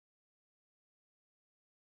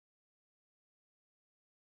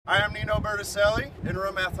I am Nino Berticelli,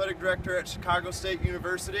 Interim Athletic Director at Chicago State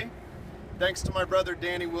University. Thanks to my brother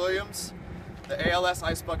Danny Williams, the ALS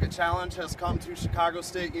Ice Bucket Challenge has come to Chicago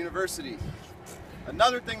State University.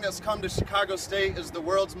 Another thing that's come to Chicago State is the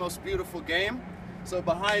world's most beautiful game. So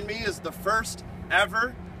behind me is the first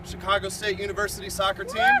ever Chicago State University soccer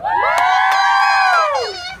team.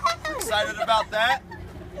 We're excited about that.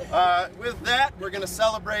 With that, we're going to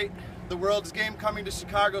celebrate the world's game coming to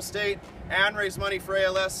Chicago State and raise money for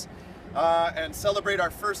ALS and celebrate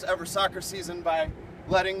our first ever soccer season by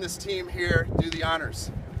letting this team here do the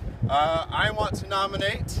honors. I want to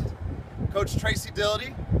nominate Coach Tracy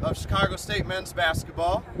Dildy of Chicago State men's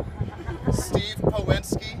basketball, Steve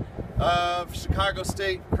Powinski of Chicago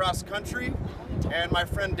State cross country, and my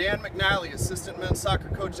friend Dan McNally, assistant men's soccer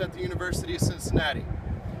coach at the University of Cincinnati.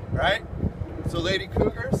 All right? So Lady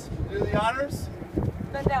Cougars, do the honors.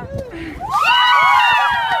 Bend down.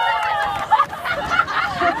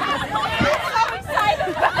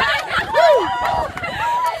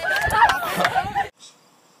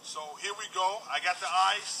 So here we go. I got the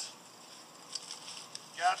ice.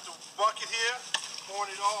 Got the bucket here.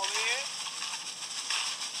 Pouring it all in.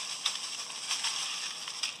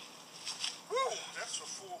 Woo! That's a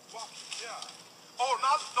full bucket. Yeah. Oh,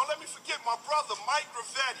 now don't let me forget my brother Mike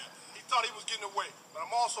Gravetti. He thought he was getting away, but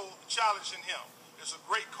I'm also challenging him. It's a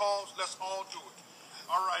great cause. Let's all do it.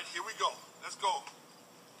 All right, here we go. Let's go.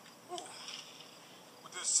 Woo.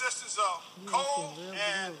 With the assistance of Cole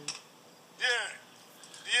and Darren,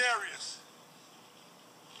 Darius.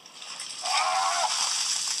 Oh!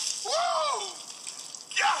 Woo!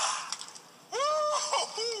 Yeah!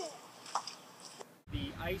 Woo!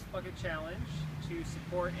 The Ice Bucket Challenge to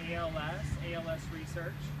support ALS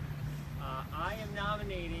research. I am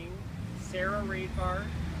nominating Sarah Raidbard,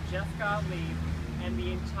 Jeff Gottlieb, and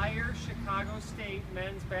the entire Chicago State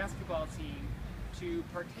men's basketball team to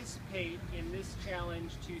participate in this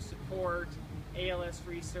challenge to support ALS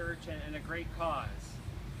research and a great cause.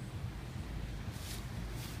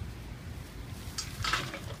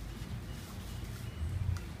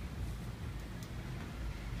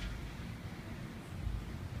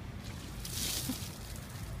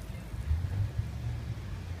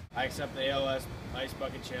 I accept the ALS Ice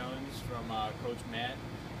Bucket Challenge from Coach Matt,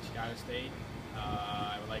 Chicago State.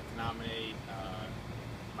 I would like to nominate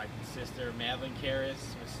my sister Madeline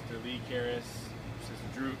Karras, Mr. Lee Karras,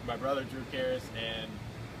 my brother Drew Karras, and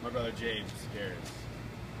my brother James Karras.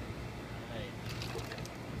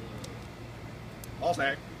 All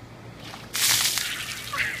snack.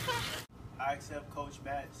 I accept Coach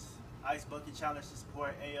Matt's Ice Bucket Challenge to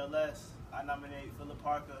support ALS. I nominate Philip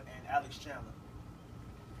Parker and Alex Chandler.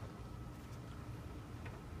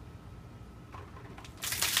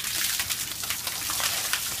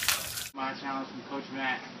 My challenge from Coach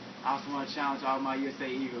Matt. I also want to challenge all my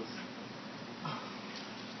USA Eagles.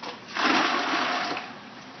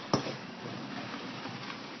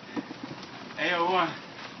 AO1.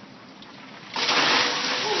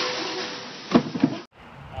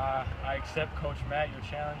 I accept Coach Matt, your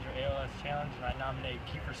challenge, your ALS challenge, and I nominate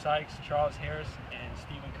Kiefer Sykes, Charles Harris, and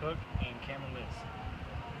Stephen Cook, and Cameron Liz.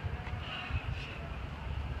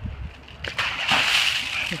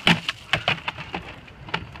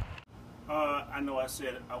 I know I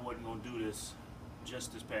said I wasn't going to do this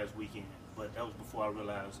just this past weekend, but that was before I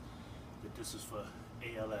realized that this is for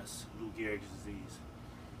ALS, Lou Gehrig's disease.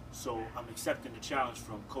 So I'm accepting the challenge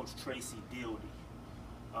from Coach Tracy Dildy.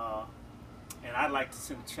 And I'd like to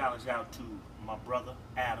send a challenge out to my brother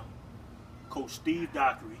Adam, Coach Steve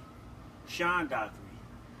Dockery, Sean Dockery,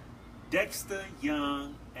 Dexter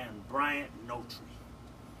Young, and Bryant Notary.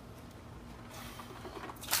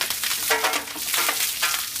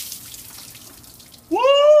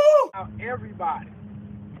 Everybody,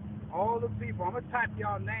 all the people. I'm gonna type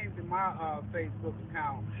y'all names in my Facebook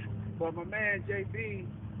account, but my man JB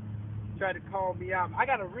tried to call me out. I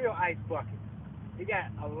got a real ice bucket. He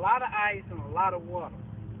got a lot of ice and a lot of water,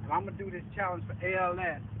 and I'm gonna do this challenge for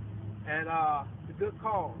ALS, and it's a good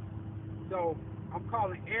cause. So I'm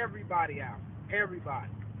calling everybody out. Everybody.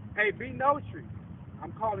 Hey, B Notary,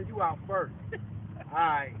 I'm calling you out first. All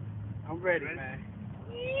right, I'm ready, man.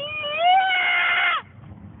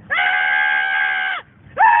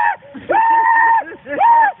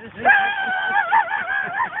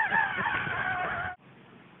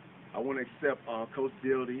 I want to accept Coach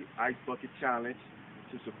Dildy Ice Bucket Challenge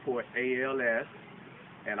to support ALS,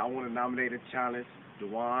 and I want to nominate and challenge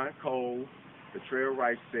DeJuan Cole, Latrell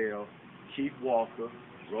Ricedale, Keith Walker,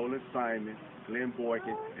 Roland Simon, Glenn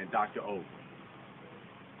Boykin, and Dr. O.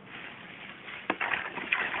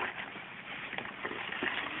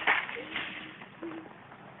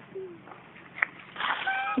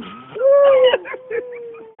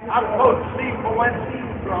 I'm Coach Steve Valenti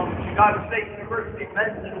from Chicago State University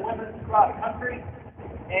Men's and Women's Cross Country,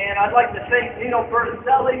 and I'd like to thank Nino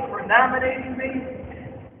Berticelli for nominating me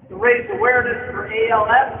to raise awareness for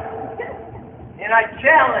ALS, and I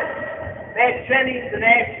challenge Matt Jennings and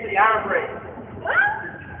Ashley Ombre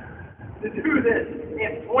to do this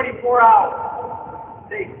in 24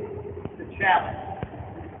 hours. Take the challenge.